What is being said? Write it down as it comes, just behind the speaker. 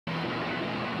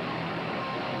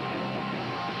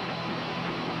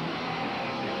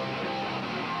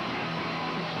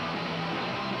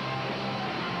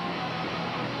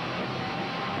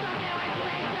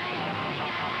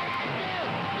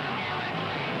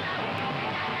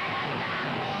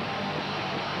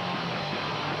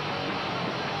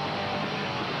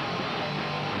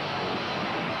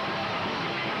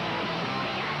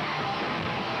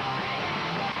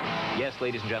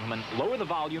ladies and gentlemen, lower the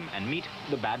volume and meet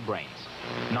the Bad Brains.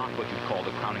 Not what you'd call the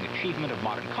crowning achievement of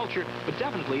modern culture, but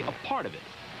definitely a part of it,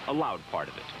 a loud part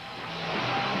of it.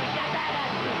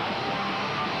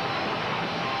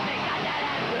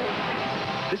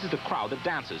 This is the crowd that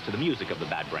dances to the music of the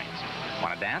Bad Brains.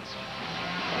 Want to dance?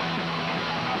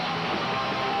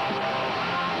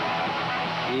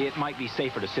 It might be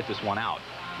safer to sit this one out.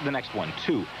 The next one,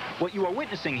 too. What you are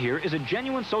witnessing here is a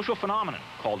genuine social phenomenon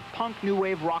called punk new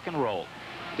wave rock and roll.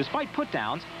 Despite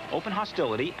put-downs, open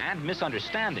hostility, and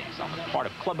misunderstandings on the part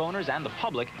of club owners and the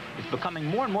public, it's becoming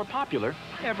more and more popular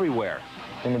everywhere.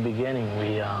 In the beginning,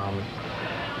 we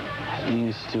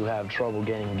used to have trouble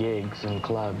getting gigs in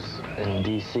clubs in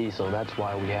D.C., so that's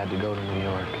why we had to go to New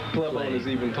York. Club owners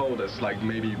even told us, like,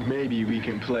 maybe we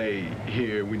can play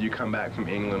here when you come back from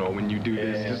England, or when you do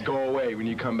this, just go away. When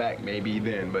you come back, maybe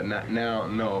then, but not now,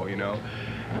 no, you know?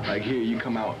 Like here, you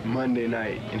come out Monday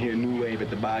night and hear New Wave at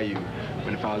the Bayou.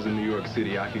 When if I was in New York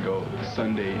City, I could go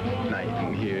Sunday night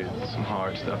and hear some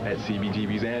hard stuff at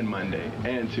CBGB's and Monday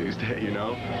and Tuesday, you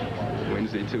know?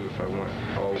 Wednesday too, if I want,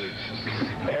 all week.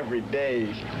 Every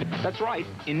day. That's right.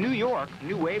 In New York,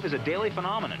 New Wave is a daily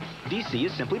phenomenon. D.C.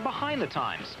 is simply behind the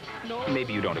times.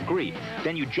 Maybe you don't agree.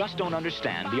 Then you just don't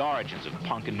understand the origins of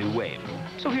punk and New Wave.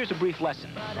 So here's a brief lesson.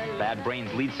 Bad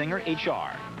Brains lead singer,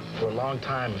 H.R. For a long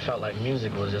time, it felt like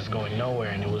music was just going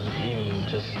nowhere, and it was even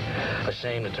just a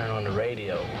shame to turn on the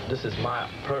radio. This is my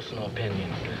personal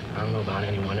opinion. I don't know about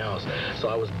anyone else. So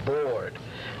I was bored,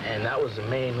 and that was the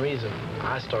main reason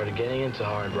I started getting into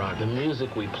hard rock. The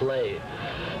music we play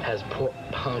has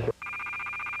punk rock.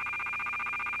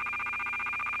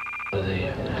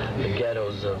 The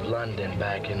ghettos of London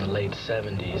back in the late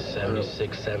 70s,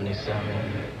 76,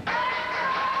 77.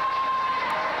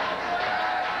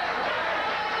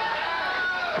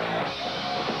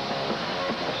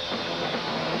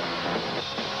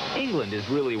 England is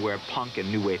really where punk and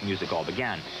new wave music all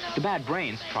began. The Bad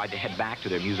Brains tried to head back to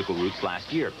their musical roots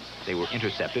last year. They were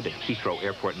intercepted at Heathrow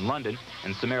Airport in London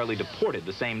and summarily deported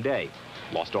the same day.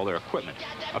 Lost all their equipment.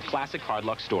 A classic hard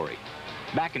luck story.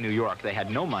 Back in New York, they had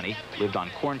no money, lived on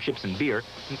corn chips and beer,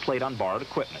 and played on borrowed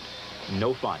equipment.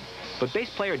 No fun. But bass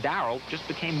player Darryl just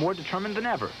became more determined than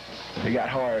ever. It got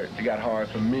hard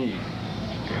for me.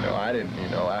 You know, I didn't, you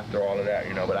know, after all of that,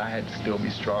 you know, but I had to still be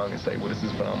strong and say, well, this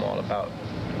is what I'm all about.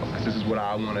 Because this is what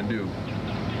I want to do.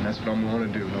 And that's what I'm going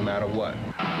to do, no matter what.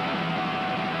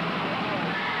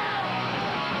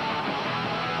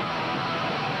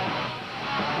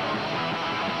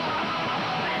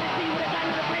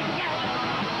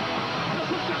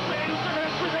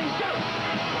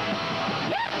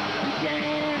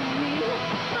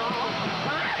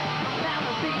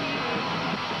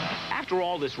 After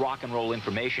all this rock and roll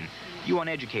information, you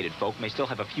uneducated folk may still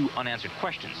have a few unanswered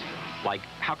questions, like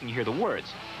how can you hear the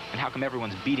words? And how come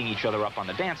everyone's beating each other up on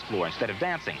the dance floor instead of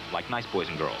dancing, like nice boys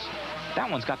and girls? That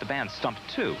one's got the band stumped,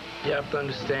 too. You have to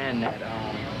understand that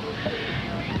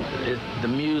the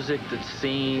music, the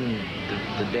scene,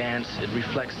 the dance, it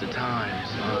reflects the times.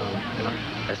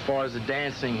 As far as the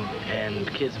dancing and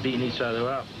kids beating each other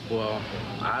up, well,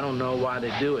 I don't know why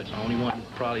they do it. The only one who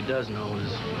probably does know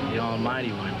is the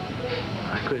Almighty One.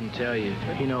 I couldn't tell you.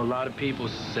 You know, a lot of people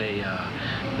say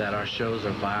that our shows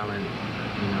are violent,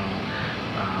 you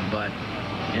know, but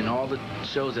in all the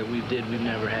shows that we did, we've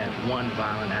never had one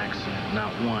violent accident,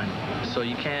 not one. So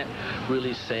you can't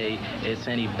really say it's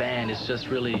any band. It's just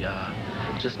really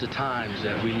just the times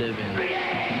that we live in.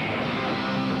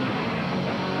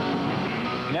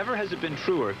 Never has it been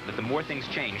truer that the more things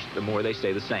change, the more they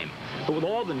stay the same. But with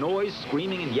all the noise,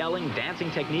 screaming and yelling, dancing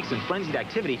techniques, and frenzied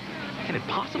activity, can it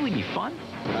possibly be fun?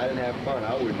 If I didn't have fun,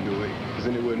 I wouldn't do it, because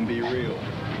then it wouldn't be real.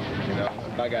 You know,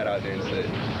 if I got out there and said,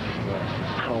 well,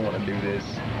 I don't want to do this,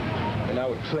 and I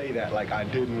would play that like I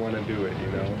didn't want to do it,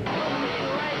 you know.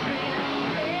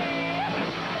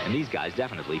 And these guys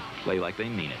definitely play like they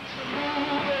mean it.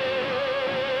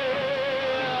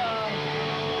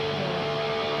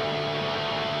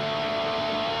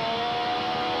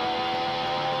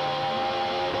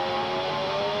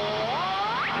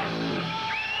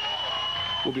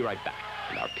 We'll be right back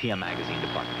with our PM Magazine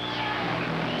department.